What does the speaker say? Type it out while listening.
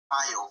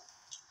Mayo.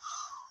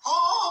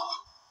 Oh,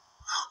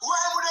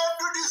 why would I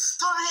do this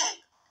to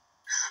me?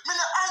 Me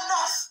not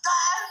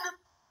understand.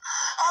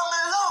 I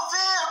love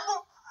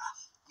him.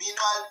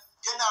 Meanwhile,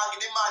 you not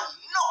give the man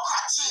no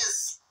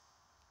crutches.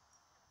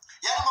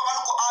 You never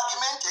look at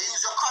argument, you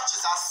use your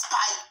crutches as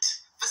spite.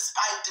 For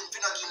spite him, you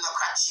not give him no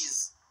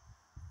crutches.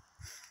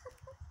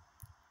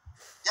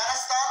 You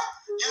understand?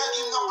 You don't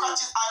give him no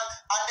crutches,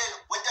 and then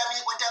when time the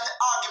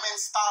argument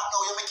start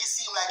now, you make it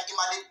seem like him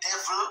and the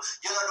devil.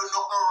 You don't do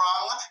nothing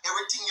wrong.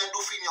 Everything you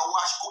do for him, you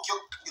wash,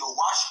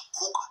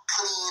 cook,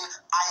 clean,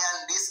 iron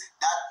this,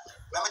 that.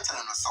 Let me tell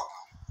you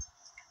something.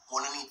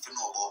 What you need to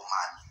know about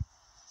man.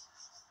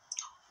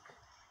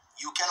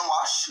 You can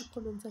wash,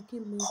 cook,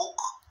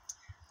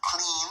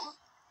 clean,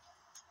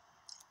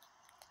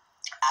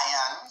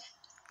 iron,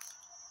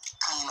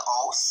 clean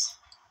house,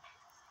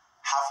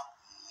 have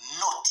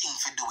nothing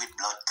to do with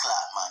blood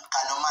clot, man.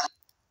 Because no man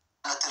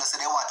no tell us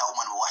they want a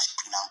woman to wash,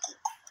 clean, and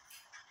cook.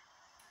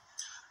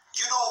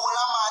 You know what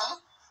a man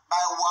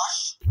by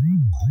wash,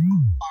 cook,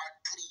 or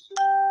clean?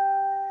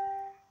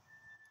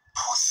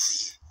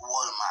 Pussy,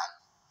 whole man.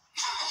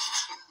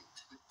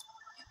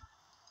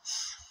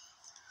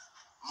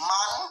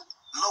 Man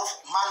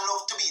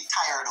love to be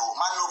tired out.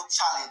 Man love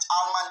challenge.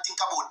 All man think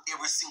about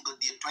every single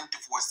day, 24/7,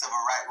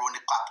 right round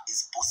the clock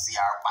is pussy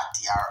or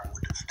body or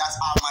wood. That's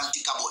all man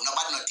think about.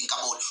 Nobody not think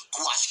about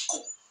wash,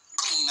 cook,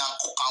 clean and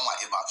cook and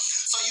whatever.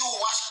 So you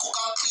wash, cook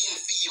and clean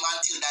for him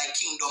until thy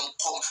kingdom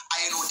come.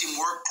 Iron out him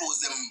work clothes,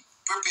 them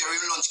prepare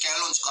him lunch, can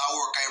lunch go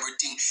work and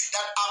everything.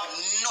 That have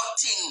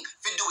nothing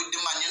to do with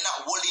the man. You're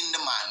not holding the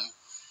man.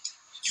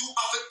 You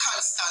have to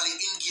constantly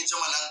engage a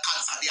man and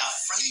constantly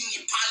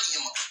fling upon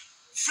him.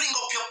 Fling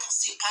up your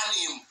pussy upon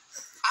him.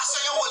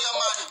 After you hold your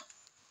man,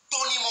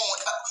 turn him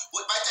out.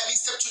 But by the time he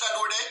stepped through that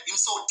door there,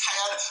 he's so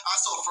tired and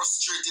so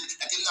frustrated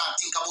that he not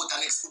think about the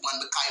next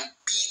woman because he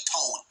beat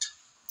out.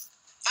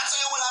 That's how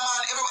you hold a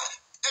man.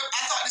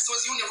 I thought this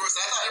was universal.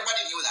 I thought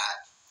everybody knew that.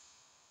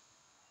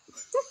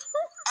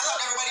 I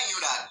thought everybody knew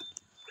that.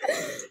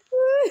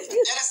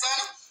 You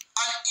understand?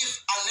 And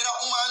if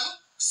another woman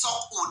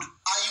suck wood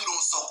and you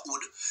don't suck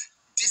wood,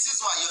 this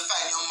is why you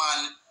find your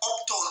man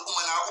uptown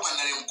woman or woman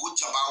that them good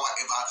job or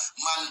whatever,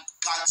 man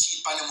got cheat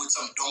on them with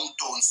some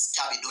downtown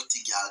scabby dirty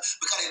girl.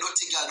 Because the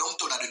dirty girl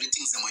downtown do the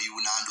things them you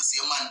want to do.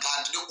 So your man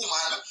gone to the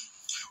woman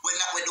when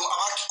we don't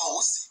have a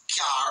house,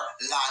 car,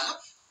 land,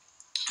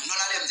 none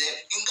of them there.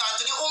 He gone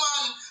to the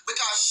woman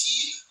because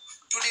she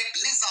do the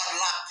lizard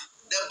lap,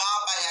 the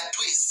barber and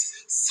twist,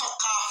 suck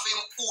off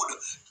him wood.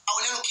 And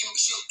when you look him,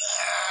 she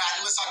and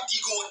he must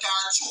dig out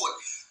her throat.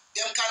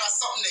 Them kind of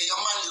something there,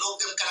 your man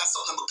love them kind of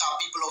something because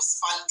people love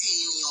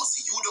spontaneous.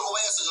 You the over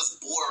here so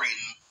just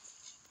boring.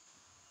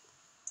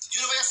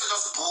 You the over here so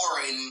just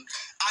boring.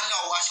 And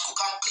now wash, cook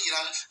and clean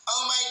and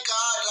oh my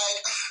God,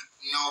 like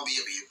no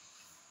baby.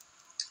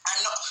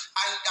 And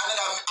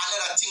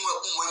another thing when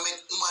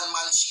woman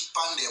man cheat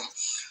on them.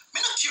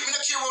 Me not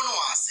care what no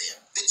one say.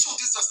 The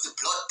truth is just the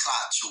blood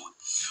clot truth.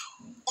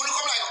 When you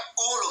come like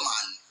old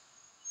man.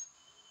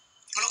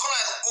 When you come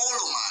like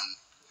old man.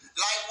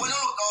 Like when you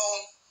look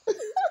now.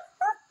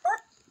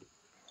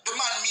 The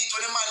man meet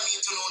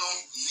to know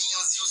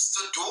nails used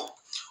to do,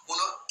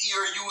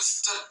 ear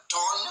used to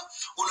done,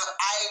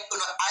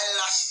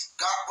 eyelash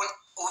got when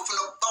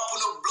blood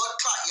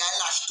clot your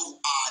eyelash too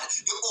hard.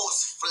 The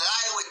horse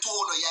fly with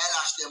your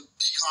eyelash them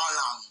big and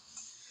long.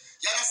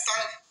 You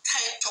understand?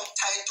 Tight up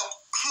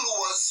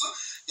clothes.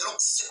 You know,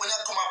 when you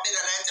come up bed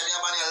at night and you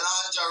have on your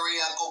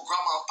lingerie and go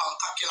grandma and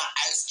cocky and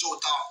ice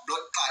throat off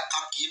blood clot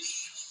cocky.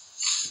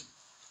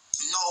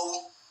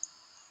 Now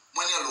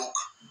when you look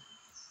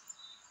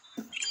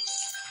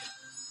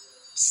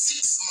 6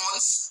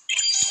 months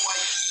to a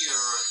year.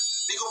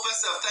 Big up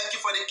yourself. Thank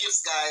you for the gifts,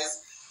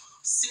 guys.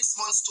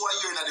 6 months to a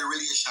year in the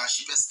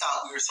relationship. You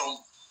start with some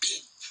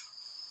big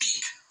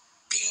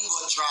bingo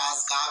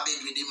draws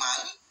garbage with the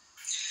man.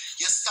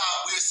 You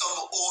start with some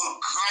old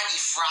granny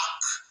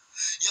frock.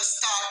 You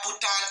start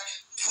put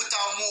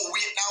on more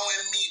weight than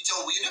when meet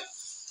you with.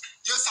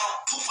 You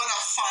start poop on a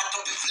fat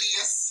up the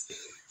place.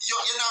 You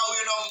now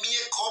wear no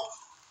makeup.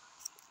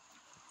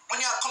 When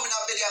you're coming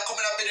up bed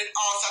with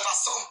all sorts of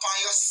something on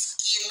your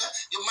skin.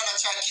 Your man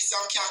try to kiss you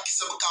and can't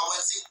kiss you because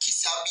once you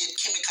kiss you, be a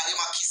chemical, you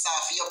might kiss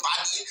off your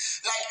body.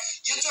 Like,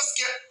 you just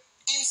get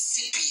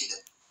insipid.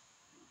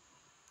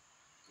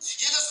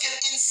 You just get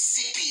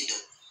insipid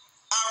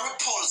and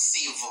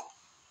repulsive.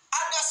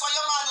 And that's why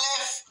your man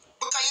left.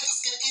 Because you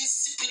just get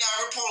insipid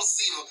and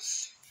repulsive.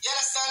 You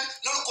understand?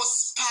 No look at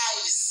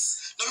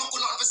spice. No look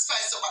at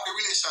spice about the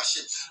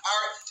relationship. Or,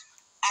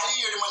 I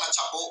hear the man a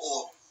chat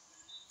about,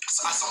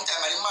 so sometimes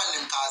the man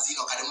them cause the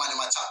man them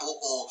a chat about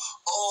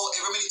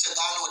every minute you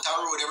gone out the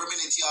road, every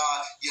minute you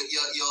wear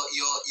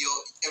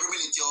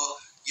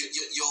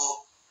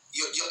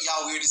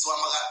this one,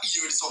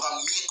 hear this one,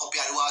 make up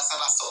your wall,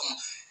 something.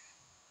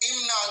 Him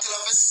not tell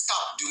you to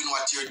stop doing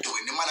what you're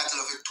doing. The man not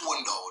tell you to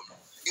tone down.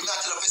 Him not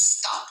tell you to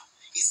stop.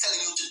 He's telling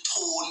you to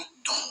tone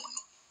down.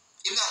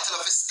 Him not tell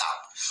you to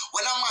stop.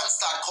 When a man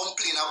start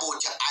complaining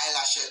about your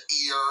eyelash, your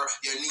ear,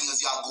 your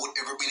nails, your goat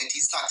every minute,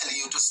 he's not telling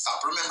you to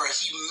stop. Remember,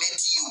 he met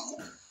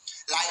you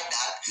like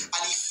that,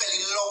 and he fell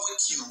in love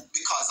with you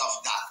because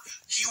of that.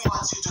 He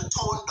wants you to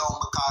tone down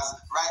because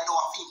right now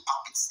I feel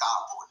pocket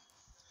start on.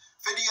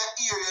 For your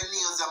ear, your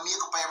nails, your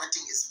makeup,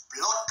 everything is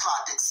blood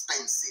clot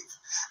expensive.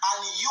 And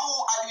you,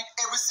 I do it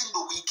every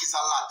single week is a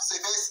lot. So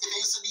if you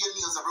used to do your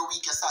nails every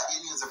week, you start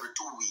your nails every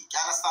 2 weeks.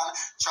 You understand?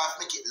 Try to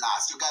make it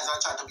last. You guys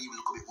are trying to be a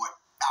little bit more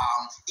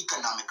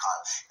economical.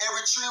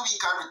 Every 3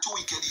 weeks, every 2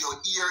 weeks, you do your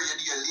ear, you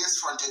do your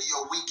lace front, you do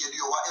your wig, you do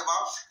your whatever.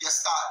 You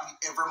start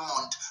with every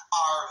month.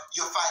 Or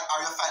you find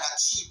a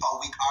cheaper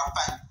wig, or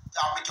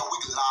make your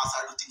wig last,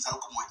 or do things that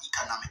look more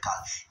economical.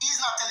 He's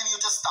not telling you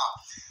to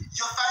stop.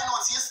 You find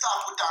out you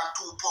start with on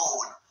 2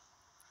 pounds.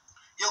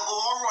 You go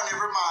run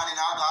every morning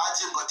and go to the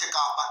gym, go take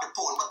off at the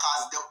pound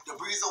because the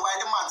reason why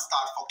the man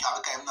start fuck you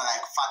because he's not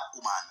like fat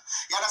woman.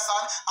 You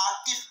understand? And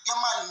if your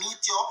man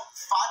meet you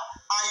fat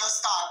and you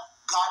start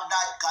go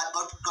diet and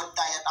go to the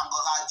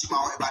gym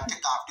or whatever,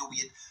 take off the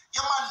weight,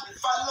 your man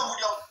fall in love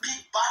with your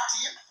big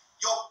body,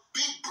 your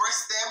big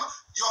breast them,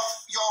 your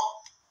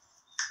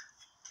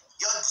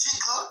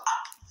jiggle.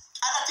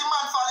 And that the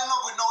man fall in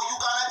love with now, you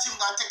gonna gym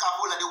and take off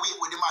all of the weight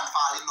with the man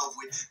fall in love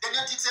with. Then you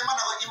think say man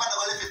he man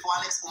go live it for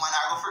one next woman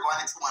or go for one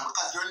next woman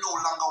because you're no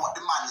longer what the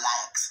man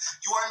likes.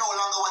 You are no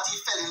longer what he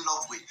fell in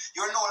love with.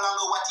 You're no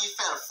longer what he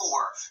fell for.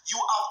 You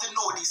have to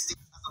know these things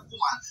as a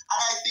woman. And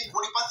I think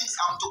what if things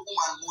happen to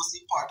woman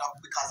mostly part of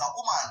because of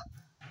woman.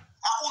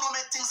 And Uno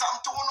make things happen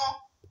to Uno.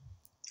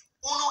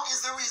 Uno is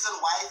the reason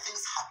why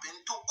things happen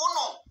to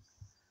Uno.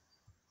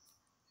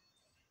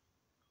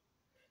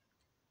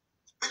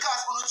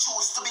 Because we don't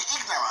choose to be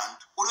ignorant,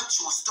 we don't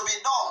choose to be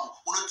dumb,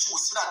 we don't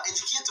choose to not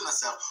educate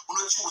yourself, we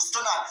don't choose to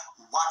not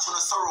watch on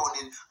the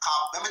surrounding.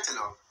 Let me tell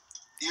you,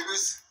 there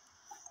is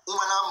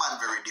woman and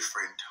man very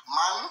different.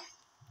 Man,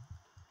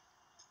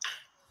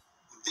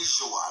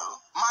 visual,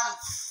 man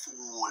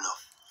fool,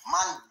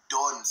 man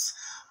dunce,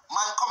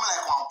 man come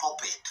like one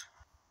puppet.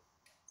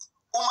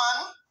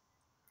 Woman,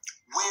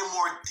 way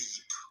more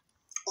deep.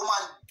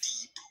 Woman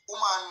deep.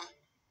 Woman,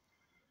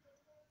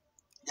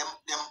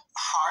 them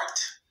heart,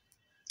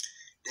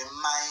 them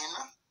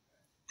mind,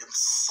 them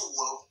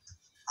soul,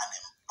 and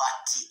them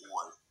body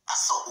all.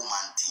 That's how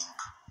woman think.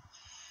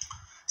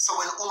 So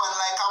when woman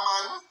like a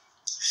man,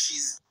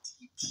 she's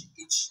deep,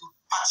 she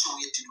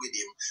infatuated with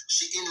him,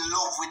 she in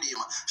love with him,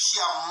 she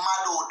are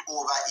mad out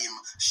over him,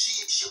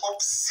 she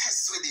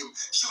obsessed with him,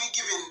 she will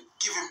give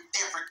him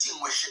everything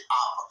what she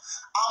have.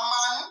 A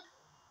man,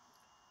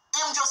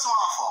 him just want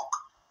to fuck.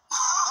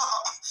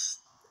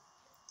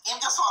 Him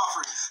just want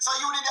free. So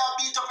you need to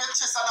beat up your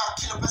chest and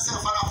kill up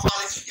yourself and fall.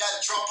 You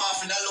drop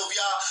off and I love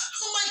you.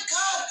 Oh my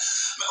God.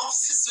 I'm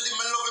obsessed with him.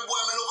 I love a boy.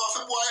 I love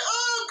a boy.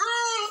 Oh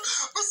girl.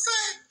 I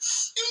say,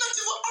 him not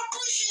even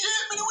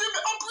appreciate me the way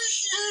I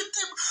appreciate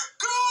him.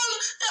 Girl,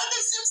 yeah,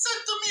 this him said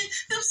to me.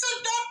 Him said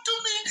that to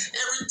me.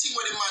 Everything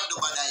what the man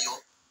do bother you.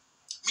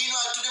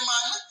 Meanwhile to the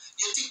man,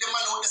 you think the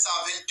man out there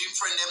have venting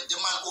friend them, the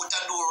man out the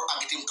door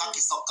and get him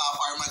cocky suck off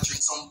or him drink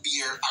some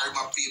beer or him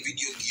play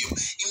video game.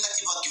 Him not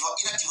even give up,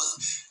 him not even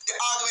the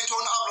argument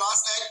we have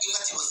last night, him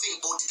not even think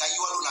about it and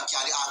you alone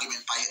carry the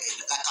argument by your head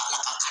like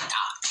a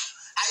kata.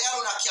 I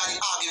alone carry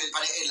the argument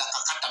by the head like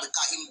a kata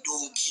because him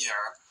don't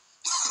care.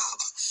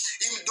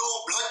 Him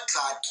don't blood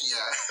clot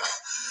care.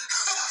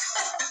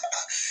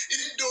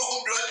 Him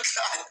don't blood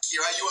clot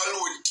care and you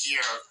alone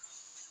care.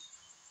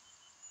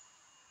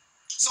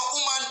 So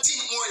woman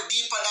think more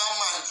deeper than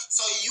man.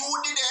 So you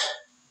did it,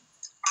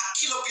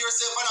 kill up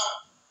yourself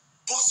and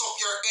bust up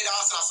your head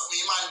and say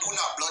something, man, do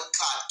not blood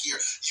clot care.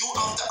 You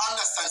have to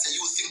understand that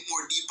you think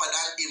more deeper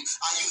than him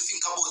and you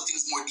think about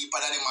things more deeper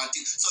than him and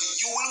things. So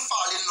you will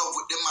fall in love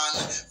with the man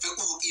for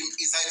who him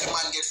is. If the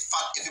man get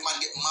fat, if the man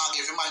get mug,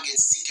 if the man get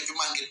sick, if the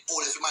man get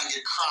old, if the man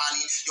get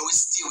cranny, you will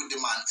stay with the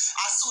man.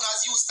 As soon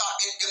as you start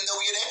getting them the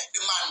way there,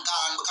 the man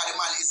gone because the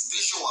man is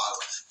visual.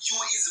 You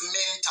is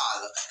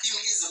mental. Him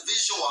is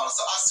visual.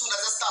 So as soon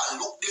as you start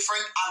look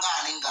different,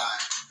 I'm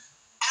gone.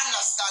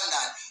 Understand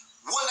that.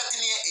 Hold that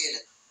in your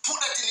head. Put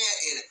that in your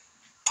head.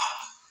 Pop.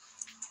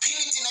 Pin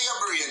it in your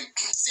brain.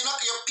 See, not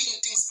you pin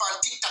things on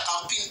TikTok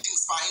and pin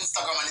things on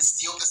Instagram and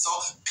stay up there. So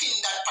pin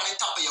that on the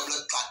top of your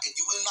blood clot head.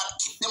 You will not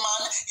keep the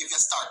man if you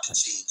start to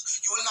change.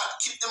 You will not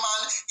keep the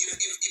man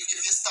if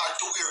you start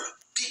to wear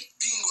big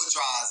bingo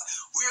drawers.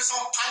 Wear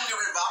some Pandy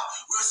River,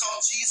 wear some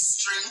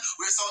G-string,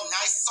 wear some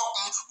nice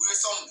something, wear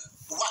some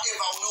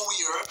whatever we know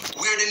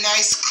wear the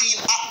nice clean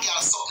hot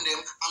girl something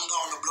them and go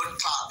on the blood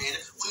clot bed.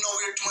 We don't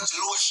wear too much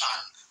lotion.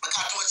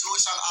 Because too much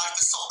lotion hard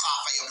to suck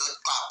off of your blood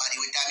clot body.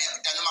 With time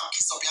you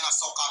kiss up, you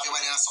suck off your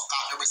body, and suck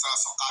off your breast, and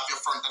suck off your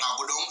front, and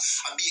go down.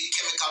 And be a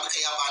chemical because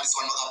you have on this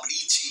one maga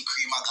bleaching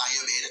cream maga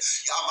your bed.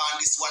 You have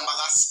on this one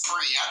maga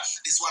spray,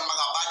 this one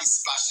maga body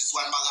splash, this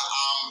one maga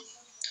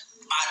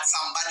Bath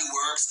and Body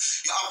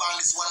Works. You have on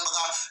this one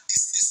maga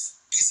this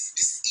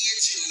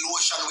aging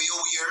lotion where you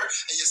wear,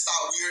 and you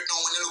start wearing now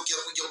when you look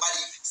at your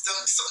body,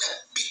 something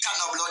that bitter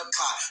no blood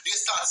clot. You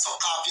start suck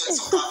off your hand,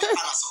 suck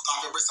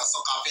off your breast,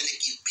 suck off your leg,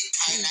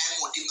 bitter in the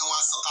mouth, him no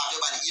want suck off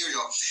your body, hear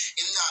you.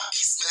 Him not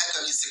kiss me like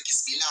I used to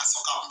kiss me, not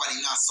suck off my body,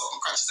 not suck my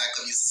crotches like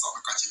I used to suck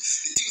my crotches.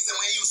 The things that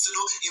we used to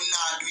do, him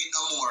not do it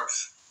no more.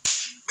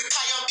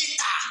 Because you're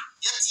bitter,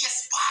 your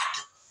taste bad,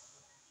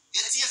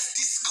 your taste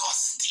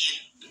disgusting.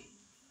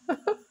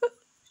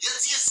 Your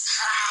taste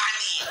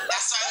cranny.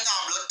 That's why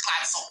now blood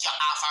clot suck your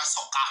off or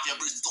suck off your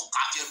breast, suck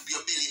off your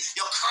belly.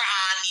 You're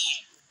cranny.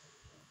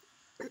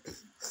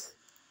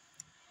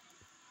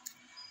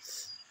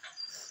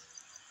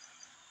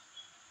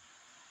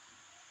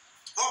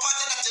 What part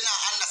of that you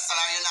not understand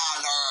or you not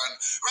learn?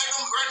 Right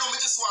now, me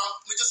just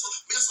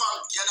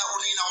want gather on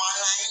in one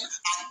line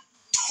and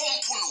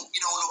thump on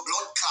no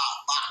blood clot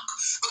back.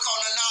 Because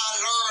you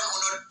not learn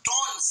on the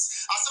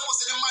dunce. I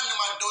suppose the man them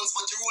are dunce,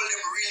 but you roll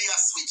them really a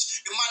switch.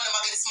 The man them a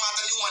get smart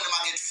and you man them a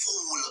get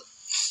fool.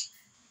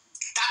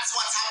 That's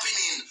what's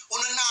happening. You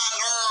not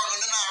learn,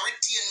 you not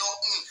retain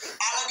nothing.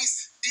 All of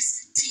these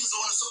things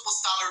you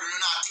supposed to learn, you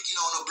not taking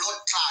on a blood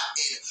clot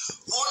in.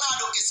 One of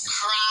them is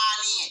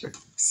cranny.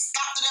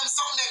 Stop to them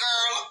something,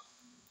 girl.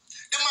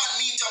 The man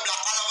meet you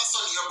black, all of a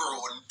sudden you're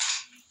brown.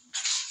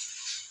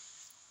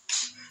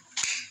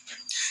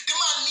 The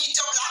man meet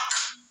you black.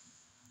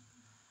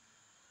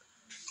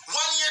 1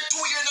 year, 2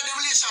 years in the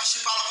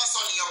relationship, all of a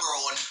sudden you're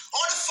brown.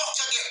 How the fuck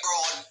you get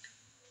brown?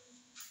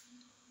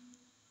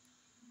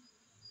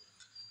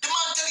 The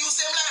man tell you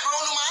same like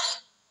brown woman?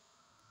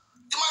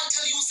 The man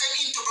tell you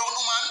same into brown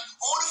woman?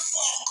 How the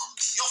fuck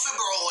you feel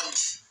brown?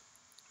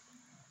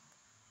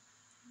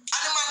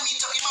 And the man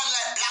meet up, the man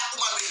like black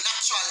woman with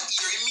natural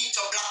ear. He meet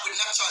up black with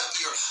natural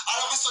ear.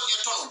 All of a sudden you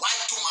turn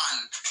white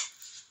woman.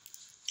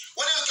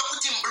 When you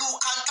put in blue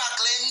contact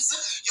lens,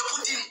 you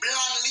put in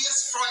blonde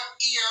lace front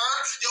ear,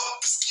 your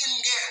skin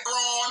get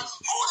brown.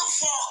 How the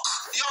fuck?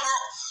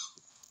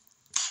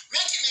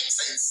 Make it make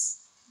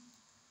sense.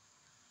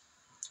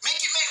 Make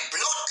it make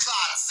blood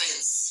clot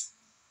sense.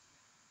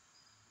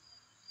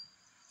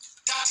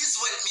 That is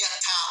what me I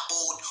talk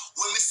about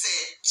when we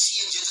say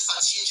change, you just a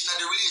change in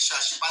the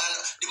relationship and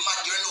the man,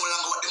 you're no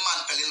longer what the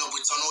man fell in love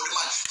with. So now the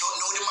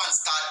man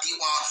start date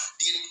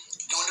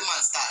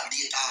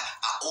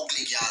a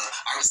ugly girl,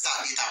 or we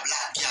start date a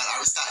black girl,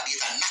 or we start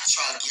date a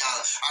natural girl,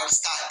 or we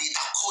start date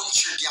a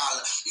country girl.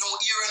 No,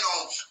 here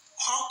now.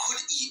 How could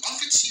he? I'm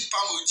fit cheap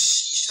and with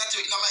she's not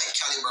even my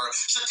caliber.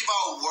 She's not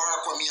even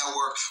work where me I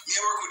work. Me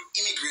I work with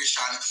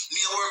immigration. Me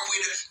I work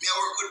with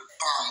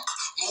bank.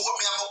 Me have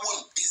my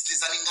own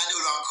business and in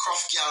Ghana and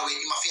craft girl where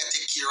him a fair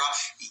take care of.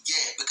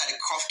 Yeah, because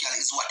the craft girl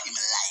is what him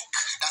like.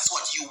 That's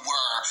what you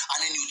were.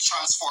 And then you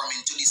transform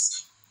into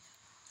this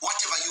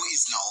whatever you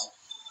is now.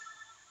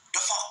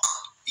 The fuck?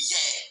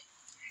 Yeah.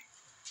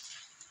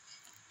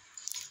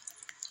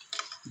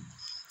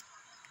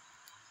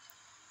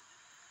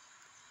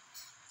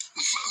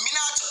 Me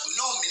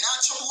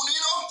not trouble,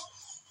 you know.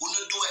 You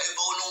don't do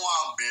whatever you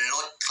want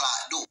blood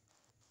clot do.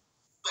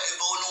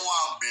 Whatever you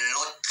want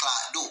blood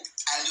clot do.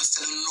 I'm just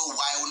telling you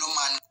why you no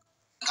man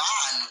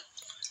gone.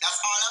 That's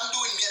all I'm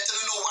doing. Me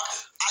telling you what.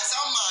 As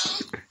a man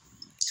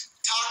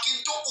talking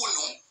to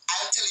Uno,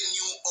 I'm telling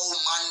you how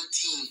man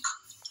think.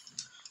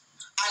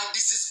 And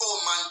this is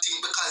how man think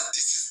because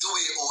this is the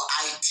way how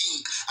I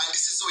think. And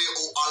this is the way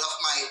how all of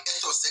my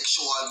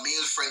heterosexual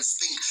male friends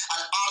think.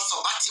 And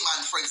also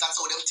Batman friends,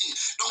 that's how them think.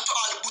 Don't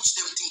all the butch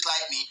them think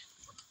like me.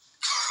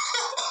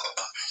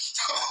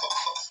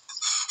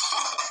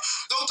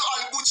 Don't all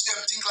the butch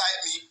them think like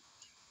me.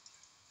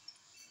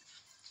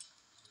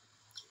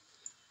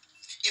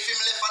 If him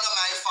left under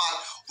my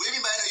fault, what do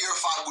you mean by your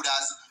fault, good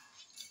as?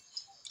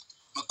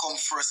 Me come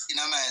first in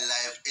my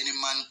life, any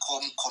man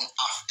come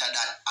after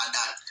that and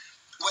that.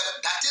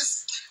 Well, that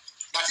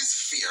is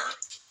fair.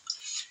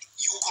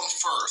 You come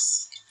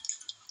first.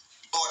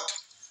 But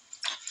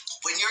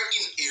when you're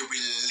in a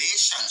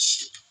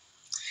relationship,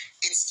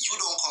 it's you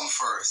don't come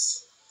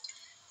first.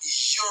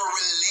 Your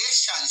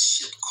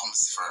relationship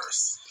comes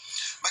first.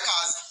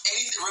 Because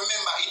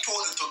remember, it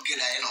all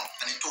together, you know,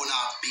 and it all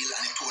build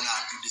and it all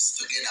do this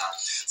together.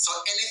 So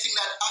anything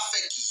that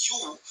affects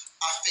you,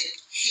 affect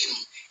him.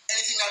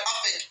 Anything that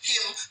affects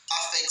him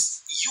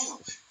affects you.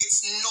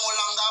 It's no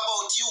longer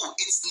about you.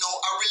 It's now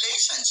a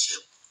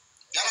relationship.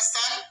 You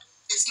understand?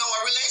 It's now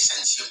a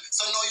relationship.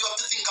 So now you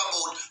have to think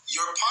about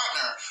your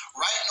partner.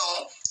 Right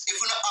now, if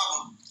you don't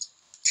have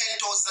 $10,000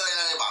 in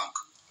the bank,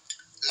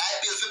 light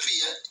bill for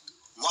pay,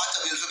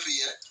 water bill for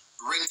pay,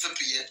 rent for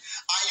pay,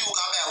 and you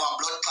can buy one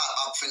blood clot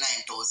bag for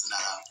 $9,000.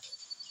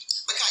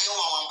 Because you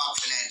want one bag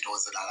for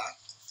 $9,000.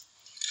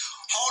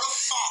 How the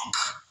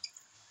fuck?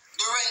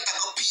 The rent I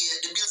go pay,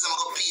 the bills I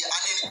go pay,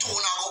 and then the tone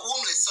I go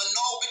homeless. So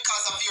now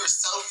because of your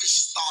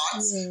selfish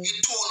thoughts, you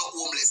tone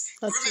homeless.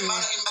 Remember,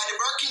 in by the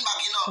Birkin bag,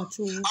 you know,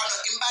 or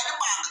in by the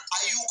bag,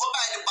 and you go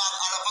buy the bag,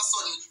 all of a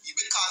sudden,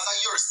 because of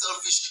your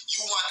selfish,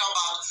 you want a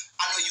bag,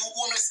 and you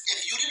homeless.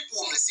 If you did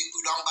homeless, you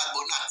could have bad,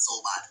 but not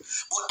so bad.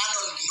 But I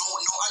know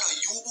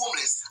you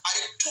homeless, and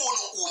the tone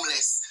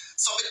homeless.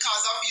 So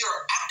because of your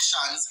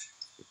actions,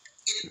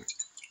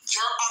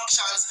 your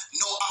actions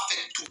no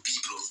affect two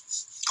people.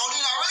 Because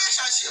in a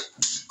relationship,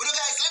 when you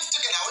guys live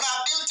together, when you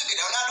build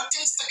together, when you do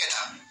things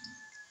together.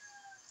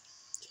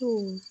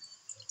 True.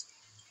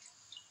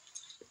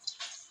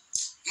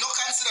 No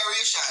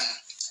consideration.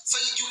 So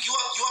you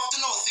have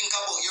to now think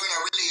about you're in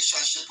a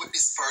relationship with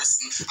this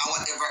person and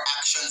whatever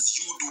actions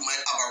you do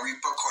might have a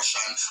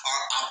repercussion or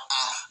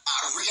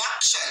a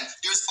reaction.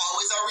 There's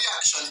always a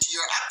reaction to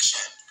your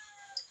action.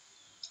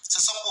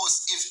 So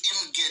suppose if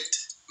him get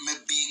me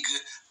big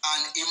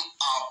and him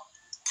have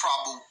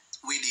problem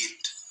with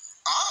it.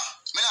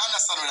 Me not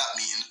understand what that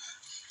mean.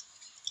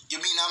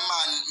 You mean a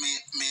man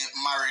me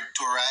married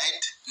to,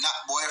 right?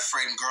 Not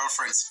boyfriend,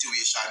 girlfriend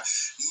situation.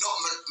 No,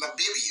 my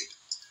baby.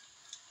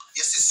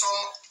 You see some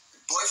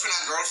boyfriend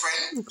and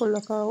girlfriend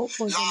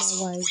last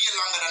way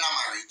longer than a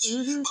marriage.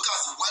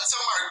 Because once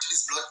you're married to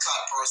this blood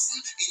clot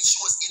person, it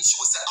shows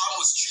that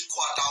almost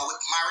 3/4 with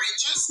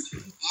marriages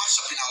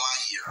mash up in a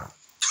 1 year.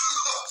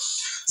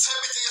 So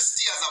better you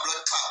stay as a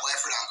blood clot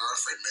boyfriend and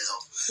girlfriend, my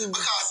love.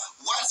 Because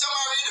once you're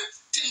married,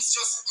 things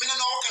just me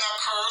don't know what kind of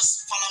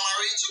curse for a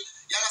marriage.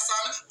 You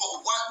understand?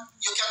 But what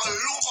you can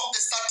look up the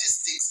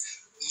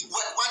statistics.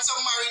 Once you're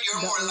married,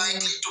 you're more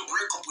likely to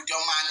break up with your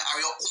man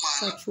or your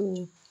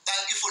woman. Than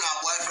if you're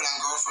not boyfriend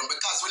and girlfriend,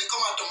 because when you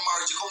come out to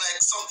marriage, you come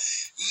like some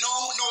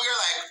no, you're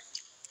like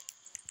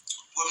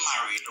we're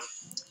married.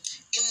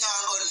 Him not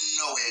going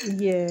nowhere.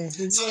 Yeah.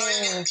 So now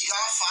you get big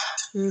and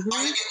fat, or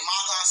you get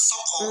mad and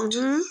suck out,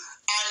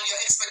 and you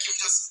expect him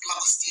to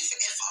stay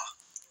forever.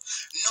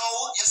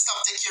 No, you stop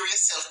taking care of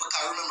yourself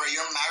because remember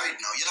you're married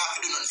now. You don't have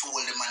to do nothing for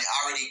all the money.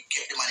 Already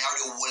get the money,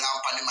 already hold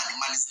on for the money.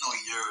 Money is now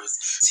yours.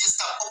 So you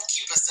stop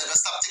upkeep yourself, you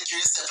stop taking care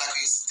of yourself like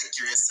you used to take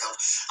care of yourself.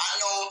 And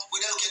now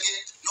when you look again,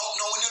 no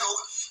when you look,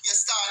 you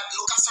start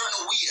look a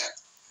certain way.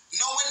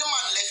 Now when the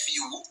man left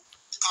you,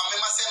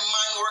 remember say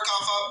man work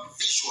off of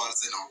visuals,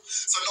 you know.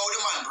 So now the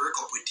man break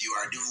up with you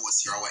or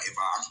divorce you or whatever.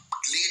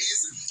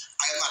 Ladies,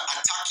 I am not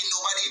attacking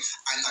nobody.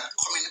 I'm not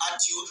coming at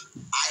you.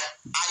 I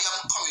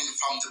am coming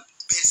from the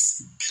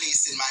best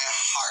place in my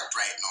heart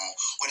right now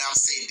when I'm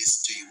saying this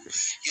to you.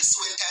 You see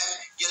when time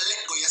you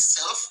let go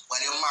yourself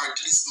while you're married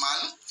to this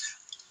man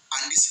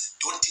and this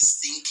dirty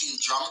stinking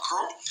drum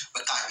crow,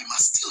 because he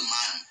must still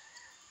man.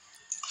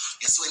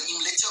 You see when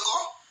him let you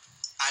go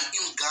and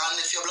him gone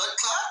if your blood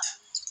clot,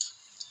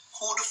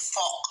 who the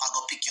fuck I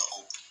go pick you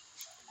up?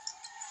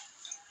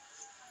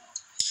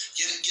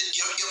 You see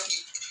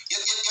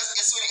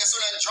when you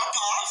drop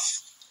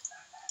off.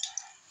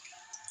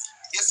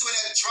 You see when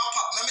you drop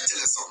off. Let me tell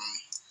you something.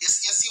 You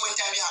see when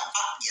time you're a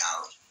hot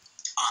girl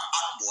or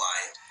hot boy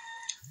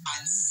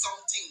and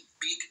something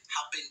big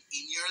happen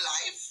in your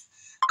life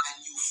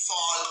and you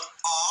fall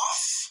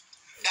off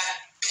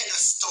that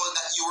pedestal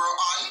that you were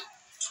on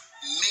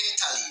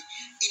mentally.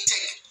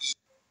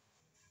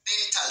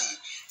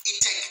 It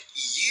take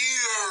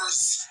years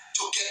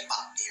to get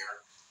back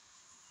there.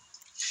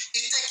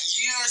 It takes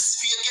years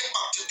for you to get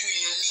back to doing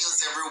your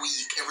nails every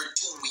week, every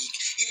 2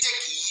 weeks. It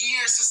takes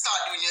years to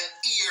start doing your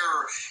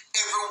ear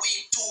every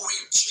week, 2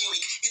 weeks, 3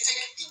 weeks. It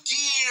takes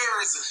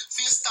years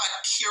for you to start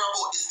care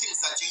about the things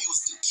that you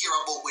used to care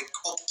about with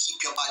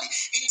upkeep your body.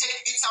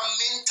 It's a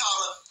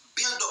mental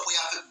build up where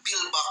you have to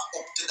build back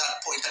up to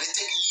that point. And it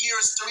takes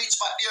years to reach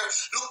back there.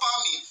 Look at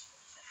me.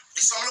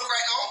 You see me look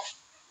right now?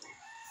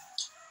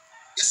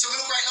 You see me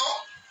look right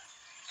now?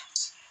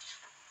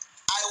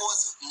 I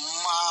was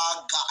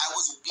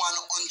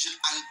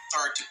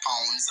 130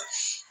 pounds.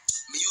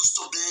 Me used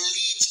to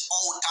bleach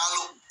out and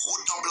look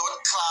good no blood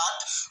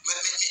clot. When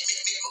you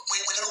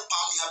look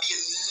at me, I be a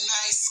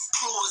nice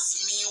clothes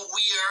me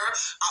wear.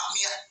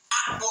 Me a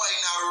hot boy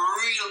in a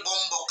real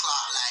bumbo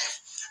clot life.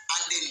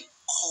 And then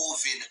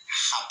COVID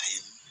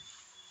happened.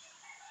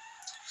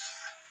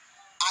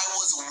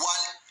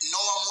 Now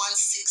I'm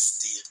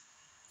 160.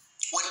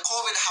 When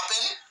COVID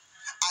happened,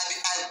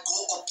 I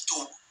go up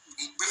to,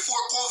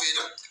 before COVID,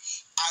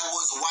 I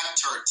was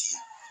 130.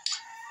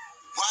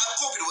 While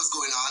COVID was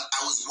going on,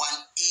 I was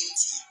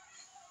 180.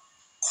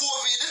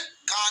 COVID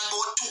gone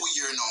about 2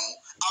 years now.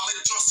 I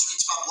just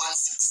reached back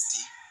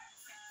 160.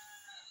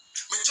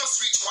 Me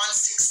just reach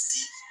 160.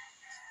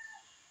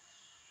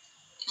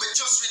 Me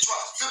just reach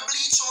what? If you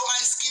bleach out my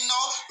skin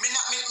now, me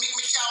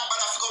can't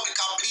bother to go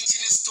because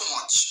bleaching is too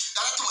much.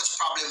 That's too much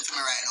problem for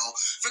me right now.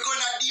 If you're going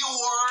to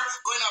Dior,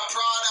 going to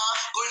Prada,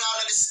 going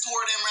out of the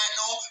store them right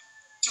now,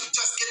 to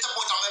just get up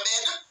out of my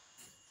bed,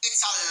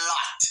 it's a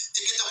lot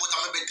to get up out of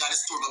my bed, got the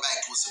store go buy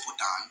clothes to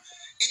put on.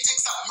 It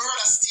takes a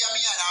murder steer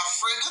me and a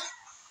frig.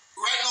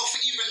 Right now, for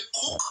even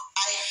cook,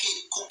 I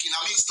hate cooking.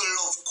 I used to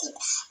love cook.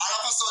 All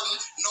of a sudden,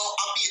 now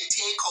I be a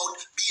takeout,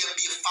 be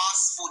a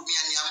fast food me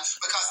and yam,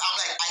 because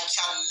I'm like, I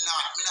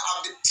cannot. I don't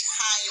have the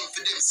time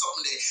for them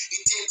something there.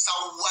 It takes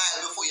a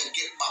while before you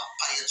get back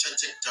by your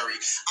trajectory.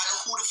 And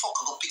who the fuck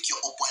go pick you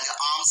up while your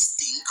arms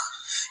stink,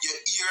 your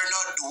ear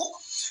not do,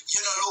 you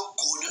don't look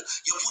good,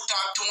 you put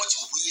on too much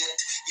weight,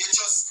 you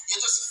just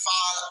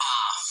fall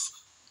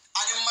off.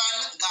 And the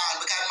man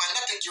gone because the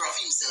man not take care of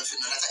himself, you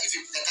know. That's if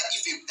him not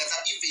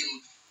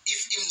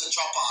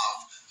drop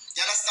off.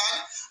 You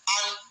understand?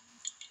 And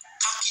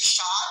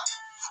short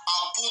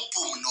and pum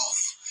pum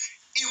enough.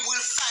 He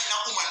will find a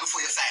woman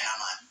before you find a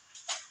man.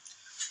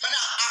 Man, I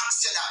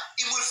ask you that.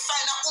 He will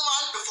find a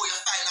woman before you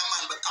find a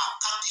man because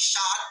cocky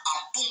short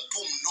and pum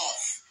pum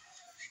enough.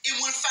 He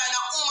will find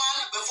a woman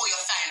before you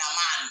find a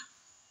man.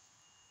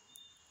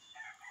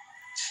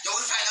 You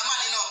will find a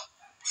man, you know,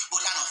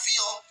 but I don't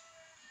feel.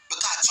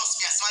 Because trust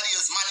me, as somebody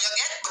else man you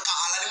get, because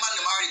all of the man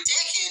them already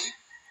taken.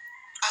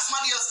 As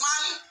somebody else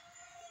man.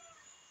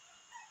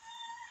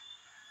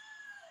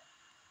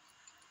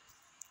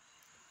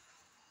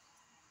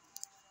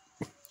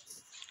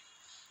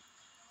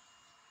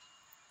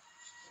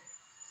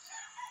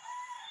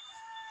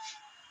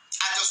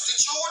 I just the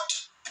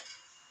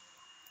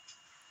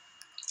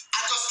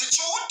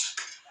truth.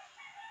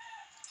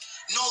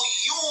 Now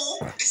you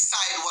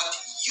decide what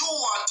you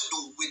want to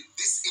do with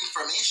this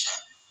information.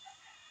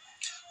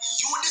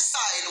 You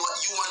decide what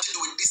you want to do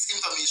with this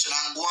information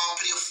and go and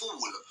play a fool.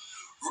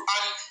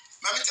 And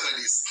let me tell you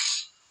this.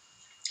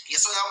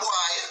 Yes, when a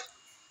boy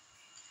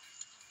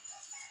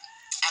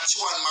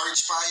actually want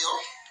marriage for you,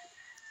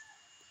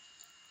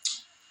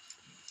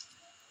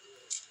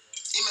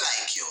 him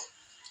like you.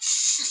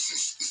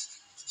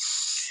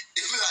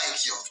 Him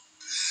like you.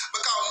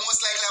 Because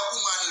most likely a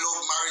woman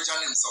love marriage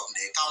and them something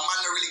there. Because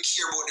man don't really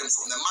care about them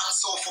something. The man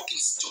so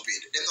fucking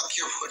stupid. They don't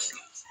care about them.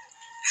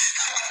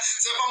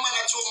 So if a man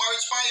actually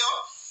marriage for you,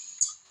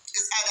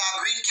 it's either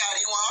a green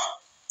card you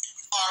want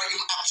or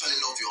him actually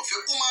love you. If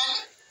you're a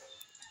woman,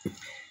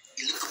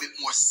 a little bit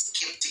more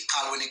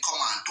skeptical when it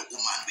come on to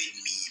woman with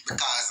me.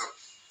 Because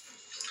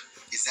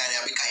it's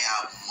either because you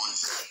have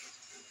money.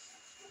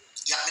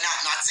 Yeah,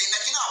 I'm not saying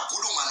that you know a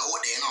good woman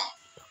out there, you know.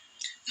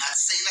 Not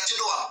saying that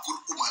you don't have good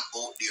woman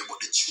out there, but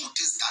the truth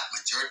is that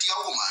majority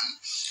of women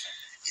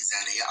is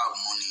either you have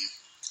money,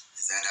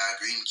 is either a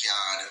green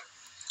card,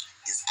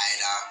 is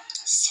either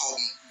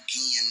some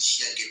gain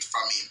she get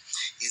from it,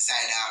 is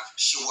either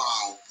she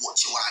want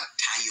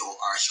tie you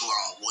or she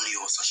want hold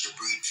you, so she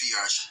breed for you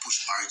or she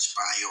push marriage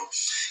by you.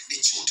 The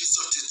truth is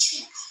just the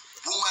truth.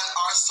 Women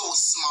are so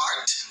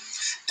smart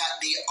that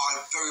they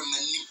are very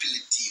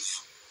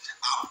manipulative.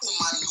 A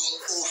woman know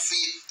how to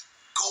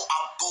go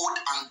about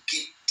and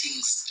get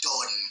things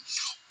done.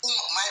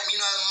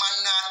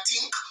 Man not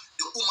think,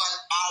 the woman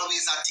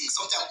always a think.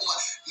 Sometimes woman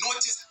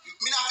notice,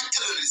 me not have to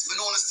tell you this, me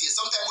don't understand.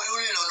 Sometimes when you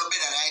really know no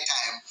better night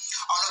time,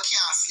 or no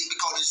can't sleep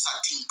because you just a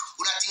think.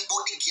 You not think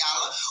about the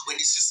girl when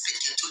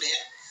disrespect you today.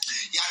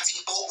 You not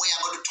think about what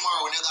you're going to do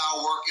tomorrow when you're going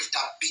to work if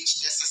that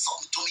bitch just says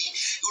something to me.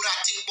 You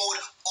not think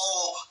about,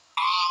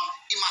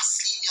 in my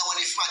sleep, you know, when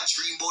if I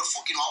dream about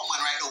fucking a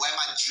woman right now, why am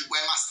I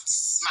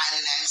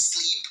smiling and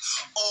sleep?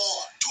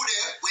 Or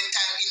today, when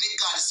time in the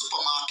garden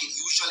supermarket,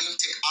 usually it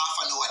take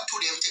half an hour,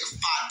 today it take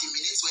 40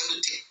 minutes, when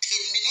it take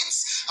 10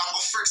 minutes, and go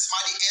freak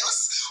somebody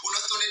else. Who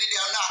not only did they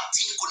not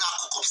think, who not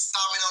cook up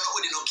stamina, who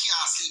they no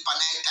can't sleep at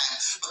night time,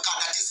 because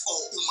that is how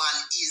woman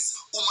is.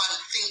 Woman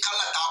think a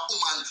lot of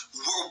woman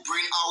work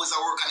brain hours of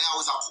work and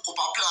hours of cook up a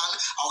plan,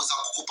 hours of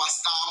cook up a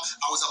storm,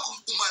 hours of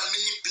woman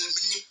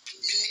manipulative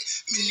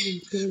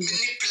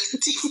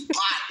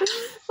bad.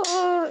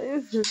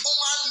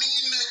 Woman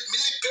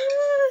manipulative.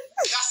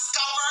 Just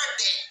cover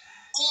there.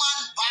 Woman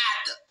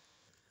bad.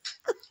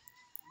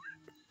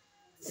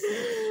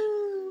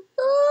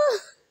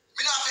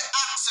 Me not have to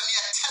ask her, me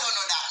I tell her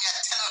no that. Me I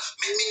tell her,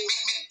 me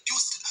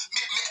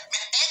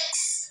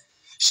ex,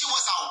 she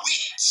was a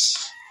witch.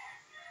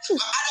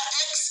 My other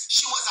ex,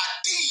 she was a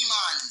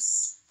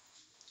demons.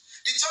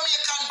 The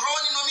Jamaican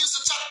grown in used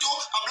to chat to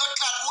a blood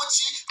clot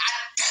gochi, a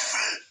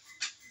devil.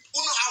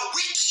 Uno a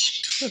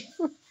wicked.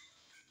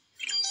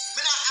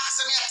 Me not ask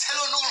her, me I tell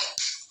her no.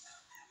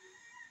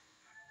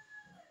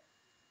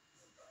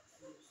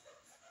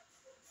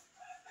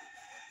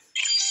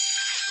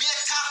 Me I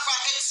talk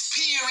from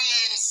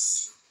experience.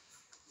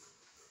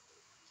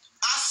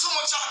 And so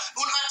much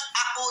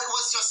it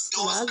was just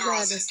those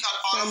girls. It's not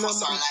all of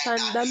us are like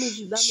that.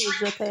 Trinidad,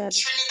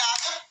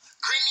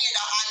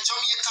 Grenada, and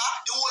Jamaica,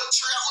 the whole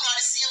three are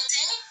the same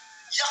thing.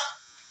 Yeah,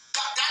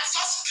 that's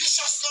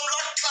suspicious, no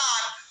blood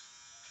clot.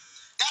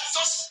 That's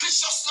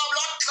suspicious, no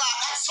blood clot.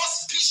 That's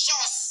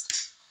suspicious.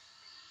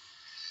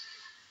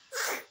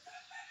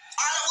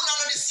 All of them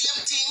are the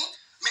same thing.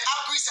 Me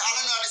agree say all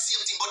of them are the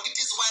same thing, but it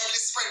is widely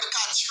spread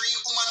because three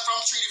women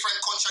from three different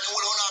countries, they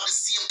all have the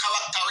same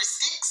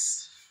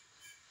characteristics.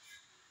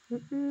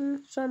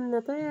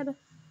 Sanna tiedä.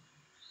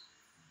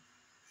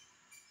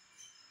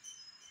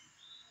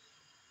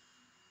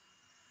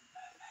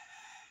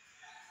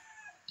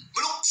 Me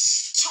look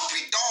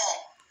stupid dog.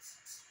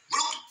 Me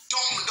look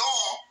dumb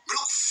dog. Me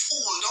look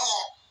fool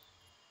dog.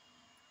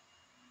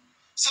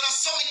 So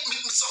that's so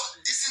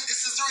this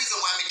is the reason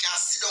why I can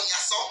sit down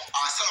here so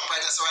or stand up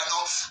right there right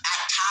now. I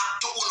talk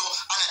to Uno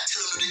and I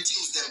tell Uno the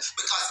things them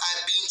because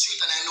I've been through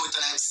it and I know it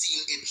and I've seen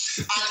it.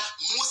 And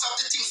most of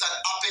the things that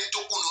happen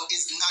to Uno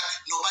is not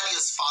nobody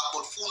else's fault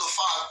but Uno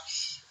fault.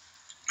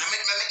 Let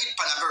me hit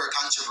on a very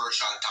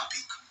controversial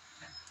topic.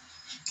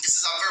 This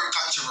is a very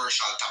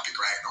controversial topic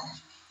right now.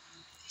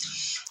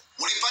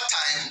 What if a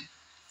time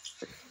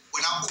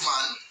when a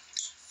woman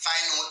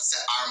find out say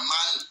our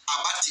man, a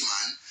batty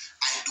man,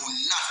 I do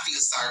not feel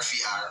sorry for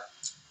her.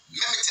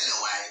 Let me tell you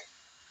why.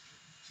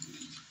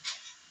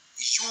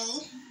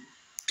 You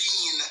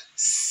been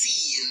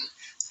seeing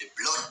the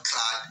blood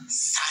clot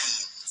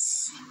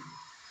signs.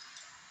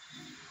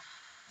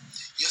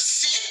 You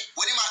see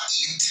when him a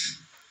eat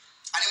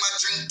and him a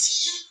drink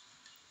tea,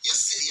 you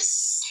see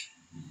this.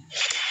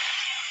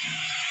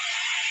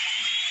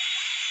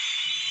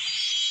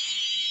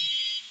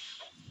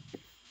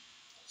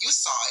 You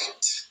saw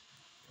it.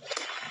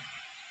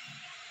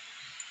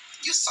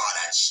 You saw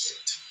that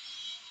shit.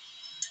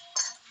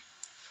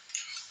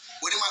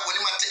 When him a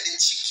take the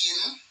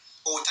chicken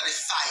out of the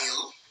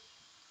file,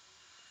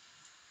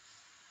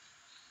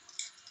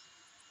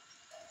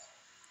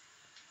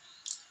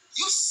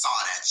 you saw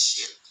that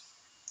shit.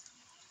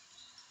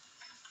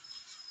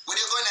 When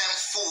you go on your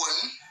phone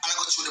and I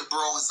go through the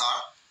browser,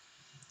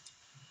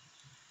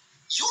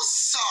 you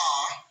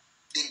saw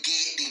the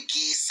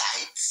gay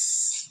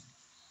sites.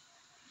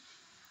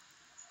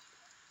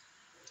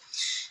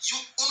 You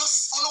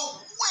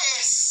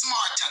way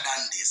smarter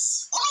than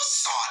this. You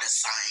saw the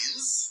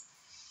signs.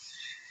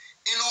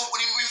 You know,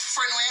 when you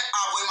friend when you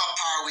have him a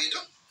par with,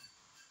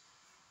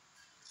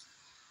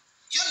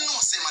 you know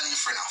say man in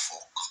friend a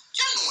fuck.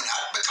 You know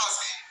that because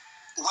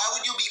why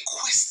would you be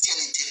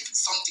questioning it if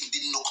something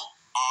didn't look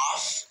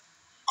off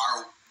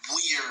or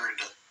weird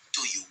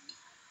to you?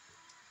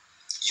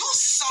 You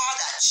saw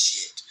that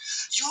shit.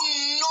 You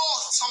know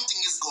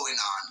something is going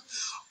on,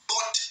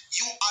 but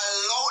you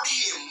allowed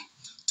him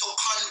to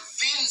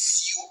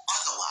convince you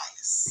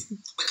otherwise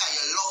because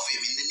you love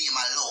him in the name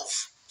of love.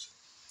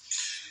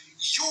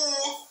 You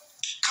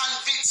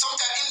convince,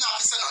 sometimes him not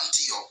listen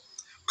unto you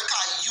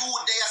because you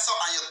there so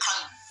and you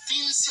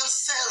convince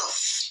yourself.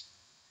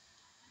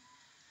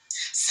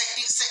 Say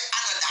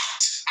another that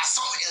as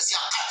somebody else,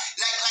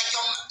 like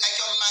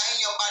your mind,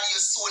 your body,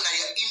 your soul, and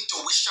your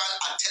intuition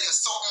and tell you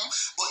something,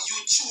 but you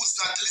choose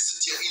not to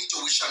listen to your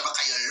intuition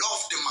because you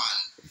love the man.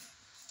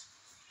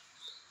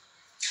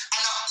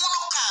 And a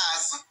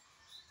cause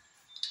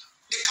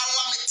the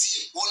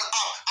calamity won't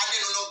have, and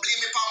then you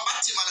blame me upon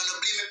batty man, and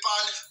blame me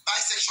upon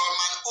bisexual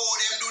man. Oh,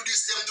 them do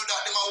this, them do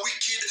that, them are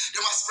wicked,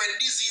 them are spread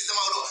disease, them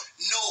are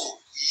no,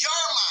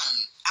 your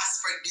man has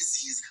spread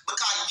disease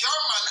because your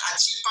man had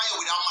cheated you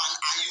with a man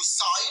and you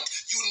saw it,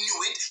 you knew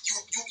it,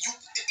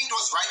 it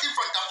was right in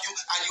front of you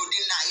and you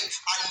denied,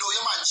 and no,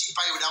 your man cheated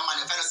you with a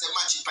man. If I don't say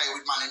man cheated you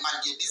with man, and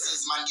man get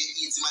disease, man get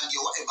AIDS, man get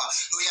whatever,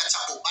 no, you're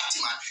chap up batty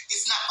man.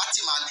 It's not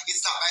batty man,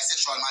 it's not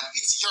bisexual man,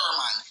 it's your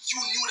man.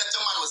 You knew that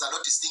your man was a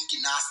dirty, stinking,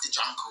 nasty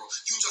jankro.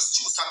 You just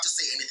choose not to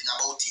say anything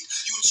about it.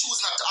 You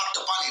choose not to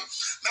act upon it.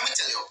 Let me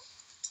tell you,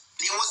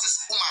 there was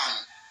this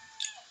woman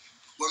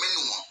when we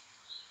knew her.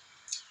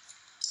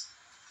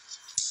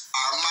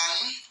 Our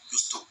man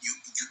used to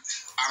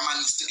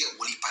get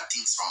whole heap of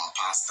things from a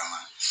pastor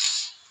man.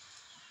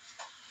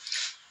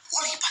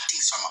 Whole heap of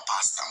things from a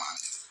pastor man.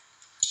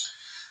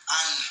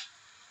 And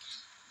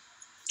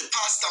the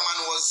pastor man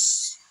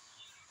was,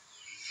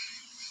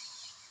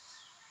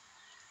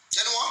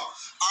 you know what?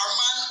 Our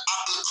man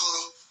act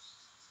little.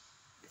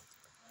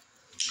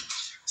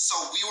 So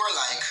we were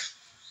like,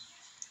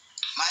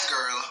 my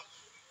girl,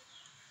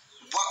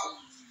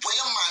 what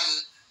your man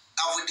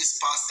have with this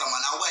pastor man,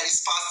 and why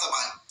this pastor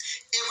man,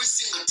 every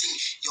single thing,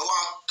 you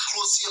want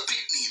close to your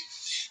picnic,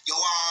 you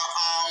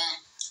want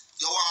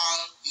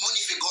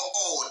money to go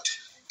out,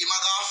 you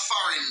might go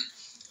foreign,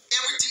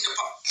 everything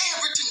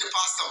the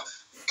pastor,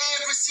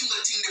 every single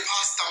thing the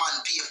pastor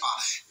man pay for,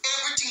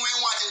 everything when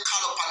you want to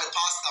call upon the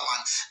pastor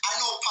man. I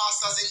know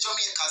pastors in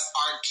Jamaica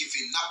are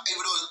giving, not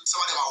even though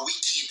some of them are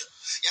wicked.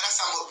 You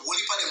understand, but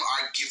one of them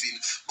are giving.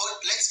 But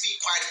let's be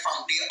quite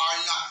frank, they are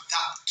not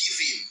that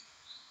giving.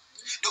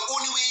 The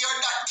only way you're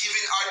that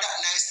giving or that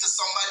nice to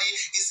somebody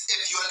is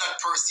if you and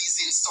that person is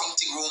in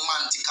something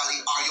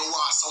romantically or you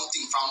want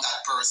something from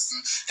that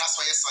person. That's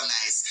why you're so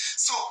nice.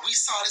 So we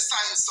saw the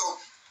signs. So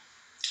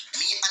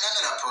me and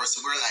another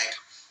person were like,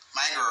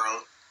 my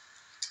girl,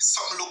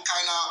 something look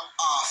kind of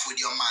off with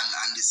your man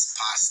and this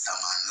pastor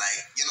man.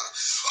 Like, you know,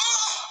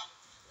 oh,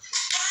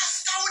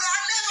 pastor would I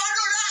never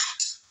do that.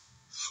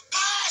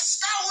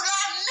 Pastor would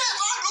I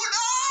never do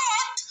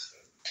that.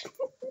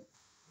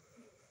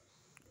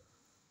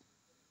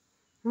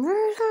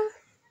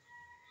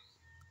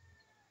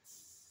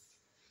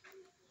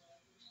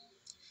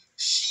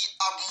 She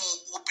have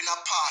more open a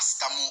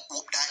pastor, more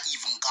hope than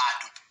even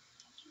God.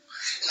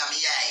 Now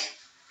me eye.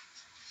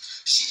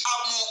 She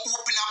have more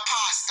open a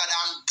pastor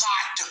than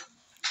God.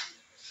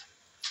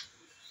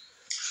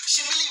 She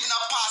believe in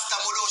a pastor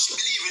more than she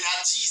believe in a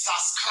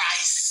Jesus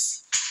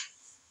Christ.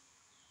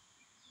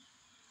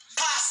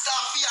 Pastor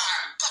fear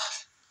God.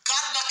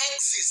 God not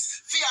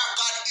exist. Fear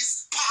God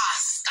is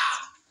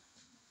pastor.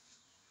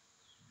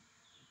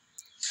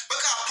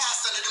 Because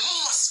pastor did the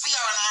most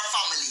fear in our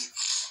family.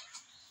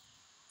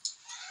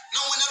 No,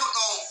 when I don't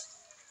know,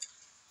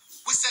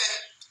 we say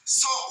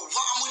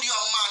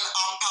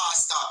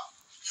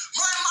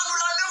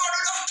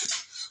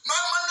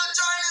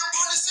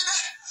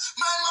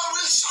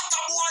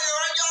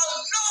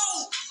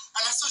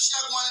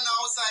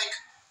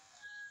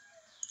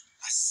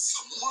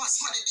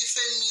somebody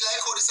defend me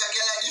like how this a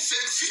girl I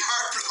defend for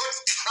her blood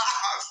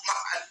clot,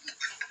 man.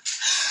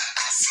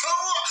 So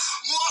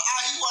more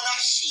I wanna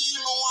she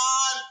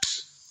want.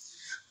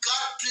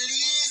 God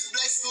please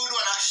bless me with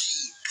wanna she.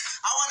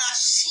 I wanna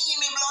she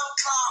me blood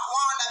clot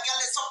one. The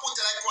girl is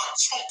supported like what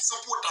Trump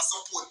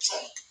support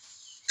Trump.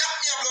 That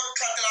me a blood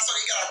clot and so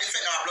you gotta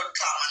defend our blood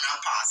clot man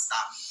and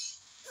pastor.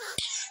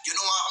 You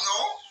know what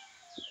now?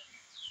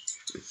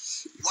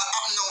 What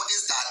happened now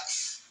is that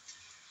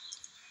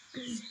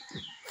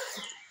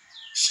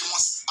she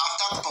must,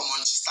 after a couple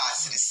months, she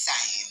starts to see the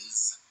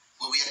signs.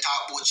 When we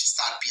talk about, she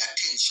start pay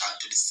attention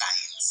to the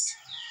signs.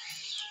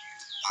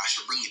 And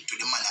she bring it to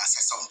the man and say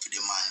something to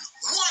the man.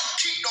 One,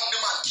 kick down the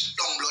man, kick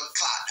down blood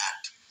clot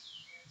that.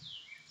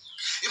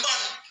 The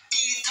man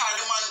beat her,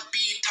 the man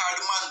beat her,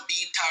 the man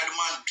beat her, the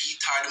man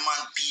beat her, the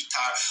man beat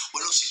her.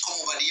 When she come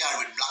over the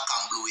yard with black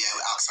and blue, yeah,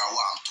 we ask her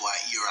warm to her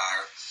ear her.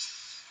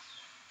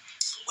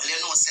 Well, you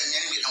know, say me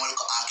and me don't look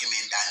at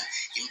argument and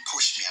him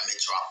push me and me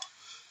drop.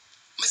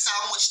 I say,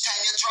 how much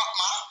time you drop,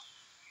 ma?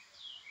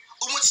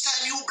 How much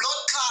time you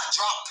blood clot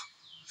drop?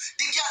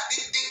 The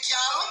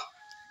girl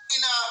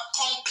in a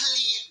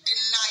complete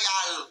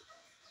denial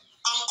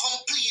and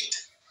complete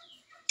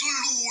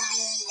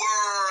Dululu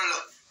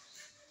world.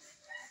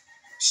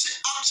 She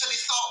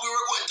actually thought we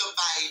were going to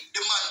buy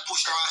the man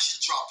push her and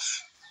she drop.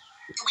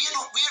 We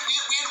do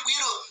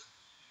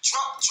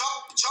drop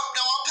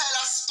down a pile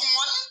of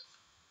stone.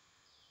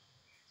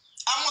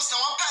 I must know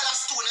one pile of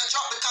stone and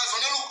drop because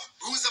when you look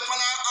bruise upon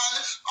her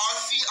hand, her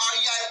feet, her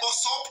eye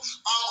bust up,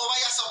 and over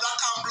here so black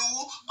and blue,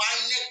 her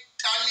neck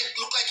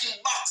look like him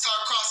box her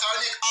across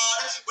her neck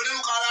hard. When you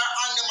look at her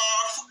hand them or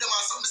her foot them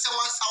or something, say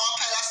one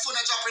pile of stone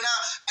and drop in her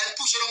and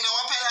push her down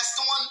one pile of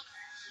stone.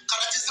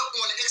 Because that is the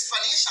only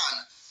explanation.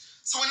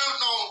 So when you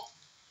know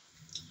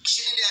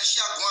she did that,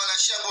 she go on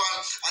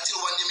until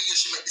one day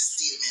she make the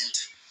statement.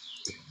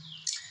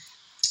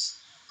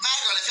 My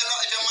girl, if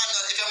your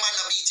man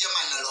no beat your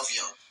man no love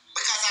you.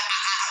 Because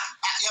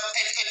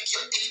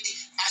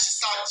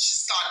she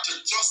start to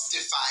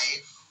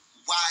justify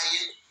why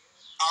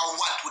or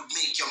what would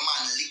make your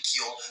man lick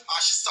you, or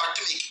she start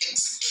to make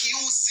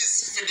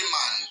excuses for the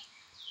man.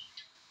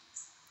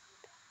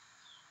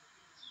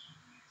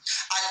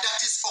 And that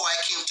is how I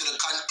came to the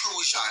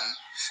conclusion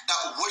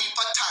that what if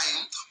a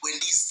time when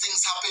these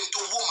things happen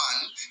to woman,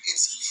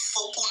 it's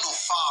for uno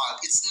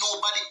fault. It's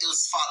nobody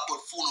else's fault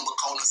but for uno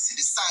because uno see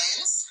the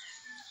signs.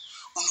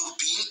 Uno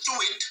been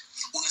through it,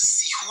 uno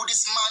see who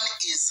this man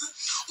is,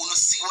 uno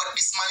see what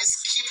this man is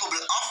capable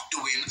of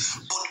doing,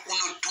 but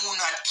uno do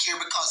not care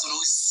because uno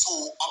is so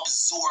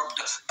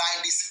absorbed by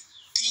this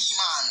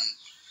demon.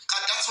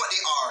 Because that's what they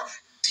are.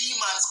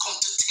 Demons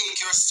come to take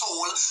your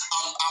soul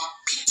and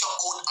pick you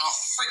out and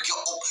frig you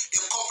up.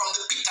 They come from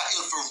the pit of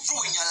hell for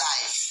ruin your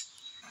life.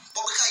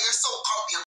 But because you're so